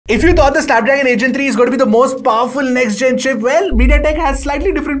If you thought the Snapdragon 8 Gen 3 is going to be the most powerful next-gen chip, well, MediaTek has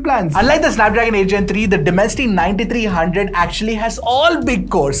slightly different plans. Unlike the Snapdragon 8 Gen 3, the Dimensity 9300 actually has all big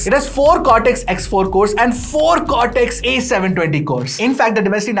cores. It has 4 Cortex X4 cores and 4 Cortex A720 cores. In fact, the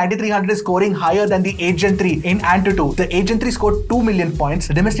Dimensity 9300 is scoring higher than the 8 Gen 3 in AnTuTu. The 8 Gen 3 scored 2 million points.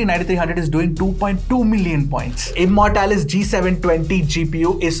 The Dimensity 9300 is doing 2.2 million points. Immortalis G720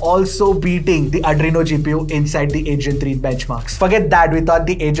 GPU is also beating the Adreno GPU inside the 8 Gen 3 benchmarks. Forget that, we thought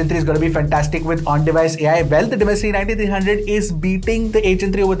the 8 Gen 3 is going to be fantastic with on-device AI. Well, the Dimensity 9300 is beating the 8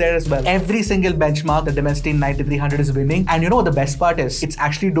 Gen 3 over there as well. Every single benchmark, the Dimensity 9300 is winning. And you know what the best part is? It's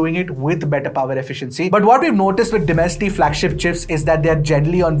actually doing it with better power efficiency. But what we've noticed with Dimensity flagship chips is that they're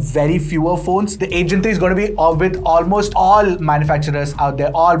generally on very fewer phones. The 8 Gen 3 is going to be with almost all manufacturers out there,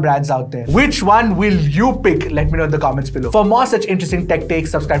 all brands out there. Which one will you pick? Let me know in the comments below. For more such interesting tech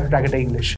takes, subscribe to Trakin English.